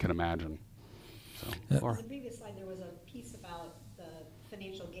none of us can imagine. So, On the previous slide, there was a piece about the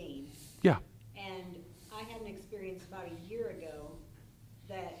financial gain. Yeah. And I had an experience about a year ago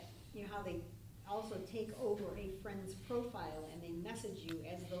that, how they also take over a friend's profile and they message you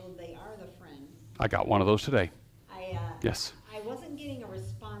as though they are the friend. I got one of those today. Yes. I wasn't getting a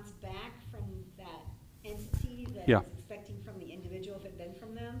response back from that entity that Yeah. I was expecting from the individual if it had been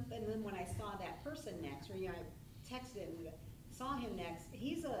from them. And then when I saw that person next, or I texted him, saw him next,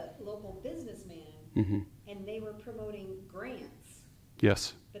 he's a local businessman, and they were promoting grants.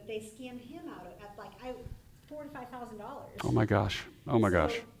 Yes. But they scammed him out at $4,000 to $5,000. Oh my gosh. Oh my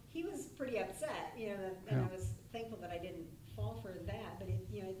gosh. So he was pretty upset, and I was thankful that I didn't fall for that. But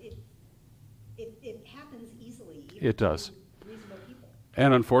it happens easily. Even It does. to reasonable people.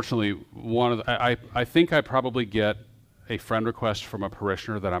 And unfortunately, I think I probably get a friend request from a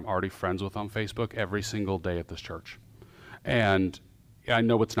parishioner that I'm already friends with on Facebook every single day at this church. And I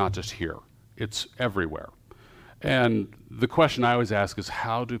know it's not just here, it's everywhere. And the question I always ask is,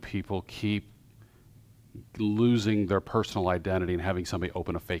 how do people keep losing their personal identity and having somebody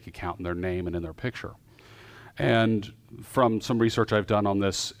open a fake account in their name and in their picture? And from some research I've done on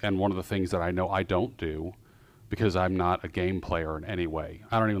this, and one of the things that I know I don't do, because I'm not a game player in any way.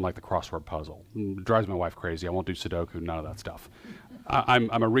 I don't even like the crossword puzzle. It drives my wife crazy. I won't do Sudoku, none of that stuff. I'm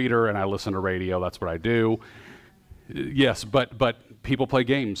a reader and I listen to radio, that's what I do. Yes, but people play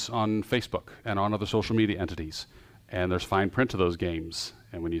games on Facebook and on other social media entities, and there's fine print to those games.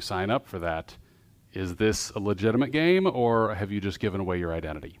 And when you sign up for that, is this a legitimate game, or have you just given away your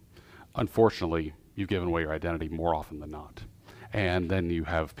identity? Unfortunately, you've given away your identity more often than not. And then you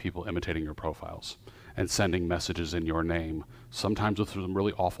have people imitating your profiles and sending messages in your name, sometimes with some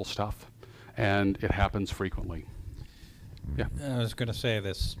really awful stuff. And it happens frequently. Yeah. I was going to say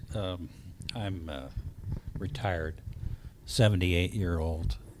this. I'm a retired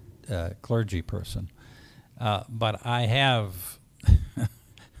 78-year-old clergy person. But I have,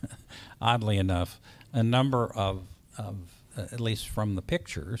 oddly enough, a number of at least from the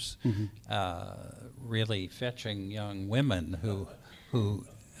pictures, really fetching young women who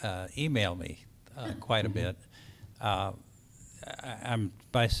email me quite a bit.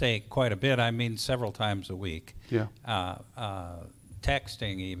 By saying quite a bit, I mean several times a week. Yeah.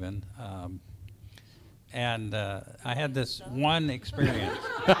 Texting even. And I had this one experience.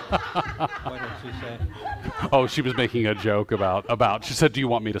 What did she say? Oh, she was making a joke about. She said, "Do you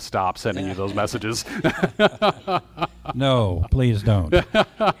want me to stop sending you those messages?" No, please don't.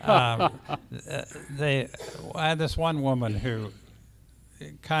 I had this one woman who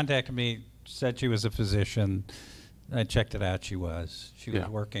contacted me, said she was a physician. I checked it out. She was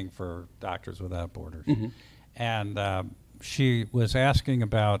working for Doctors Without Borders, and she was asking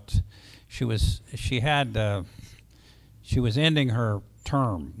about. She was ending her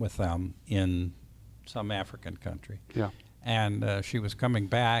term with them in some African country. Yeah. And she was coming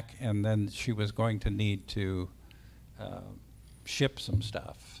back, and then she was going to need to ship some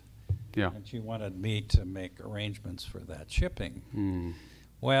stuff. Yeah. And she wanted me to make arrangements for that shipping. Mm.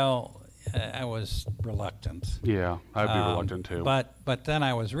 Well, I was reluctant. Yeah, I'd be reluctant too. But then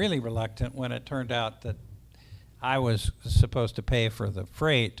I was really reluctant when it turned out that I was supposed to pay for the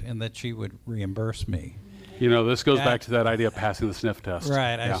freight and that she would reimburse me. You know, this goes back to that idea of passing the sniff test.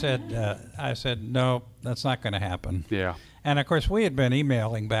 Right. Yeah. I said, no, that's not going to happen. Yeah. And of course, we had been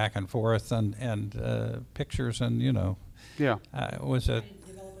emailing back and forth and pictures, and Yeah. it was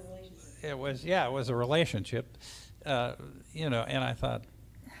a relationship. And I thought,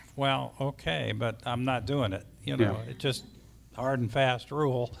 well, okay, but I'm not doing it. It's just hard and fast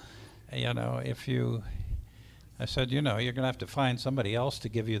rule. If you. I said, you're going to have to find somebody else to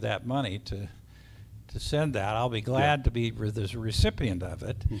give you that money to send that. I'll be glad to be the recipient of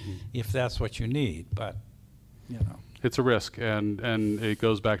it if that's what you need. But, It's a risk, and it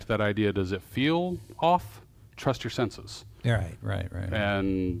goes back to that idea, does it feel off? Trust your senses. Right.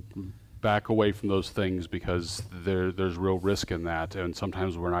 And back away from those things, because there's real risk in that, and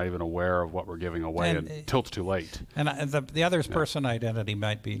sometimes we're not even aware of what we're giving away until it's too late. And the other's person identity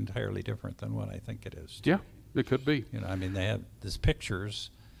might be entirely different than what I think it is. Yeah. It could be. They have these pictures,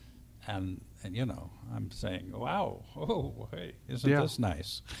 and I'm saying, wow, oh, hey, isn't this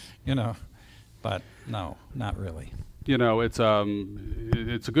nice? But no, not really. It's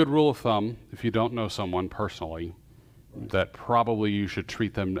a good rule of thumb, if you don't know someone personally, that probably you should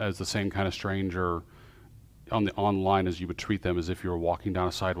treat them as the same kind of stranger on the online as you would treat them as if you were walking down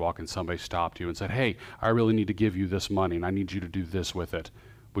a sidewalk and somebody stopped you and said, "Hey, I really need to give you this money and I need you to do this with it."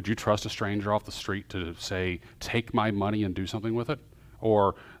 Would you trust a stranger off the street to say, "Take my money and do something with it"?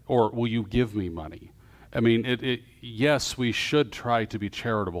 Or will you give me money? I mean, yes, we should try to be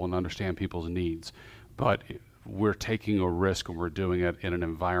charitable and understand people's needs, but we're taking a risk when we're doing it in an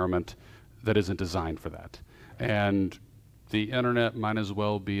environment that isn't designed for that. And the internet might as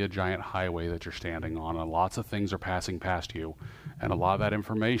well be a giant highway that you're standing on, and lots of things are passing past you, and a lot of that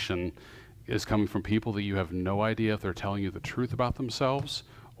information is coming from people that you have no idea if they're telling you the truth about themselves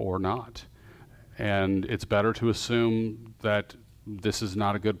or not. And it's better to assume that this is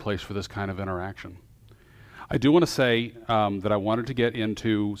not a good place for this kind of interaction. I do want to say that I wanted to get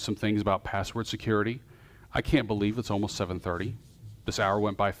into some things about password security. I can't believe it's almost 7:30. This hour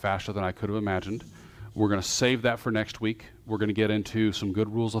went by faster than I could have imagined. We're going to save that for next week. We're going to get into some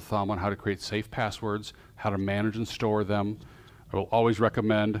good rules of thumb on how to create safe passwords, how to manage and store them. I will always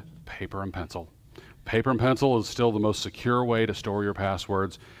recommend paper and pencil. Paper and pencil is still the most secure way to store your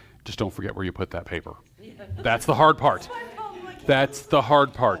passwords. Just don't forget where you put that paper. That's the hard part. That's the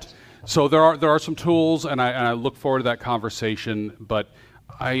hard part. So there are some tools, and I look forward to that conversation, but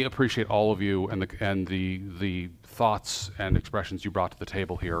I appreciate all of you and the thoughts and expressions you brought to the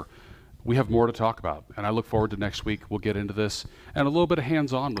table here. We have more to talk about, and I look forward to next week. We'll get into this and a little bit of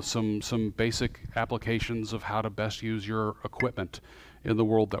hands-on with some basic applications of how to best use your equipment in the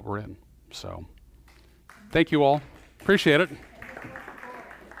world that we're in. So, thank you all. Appreciate it.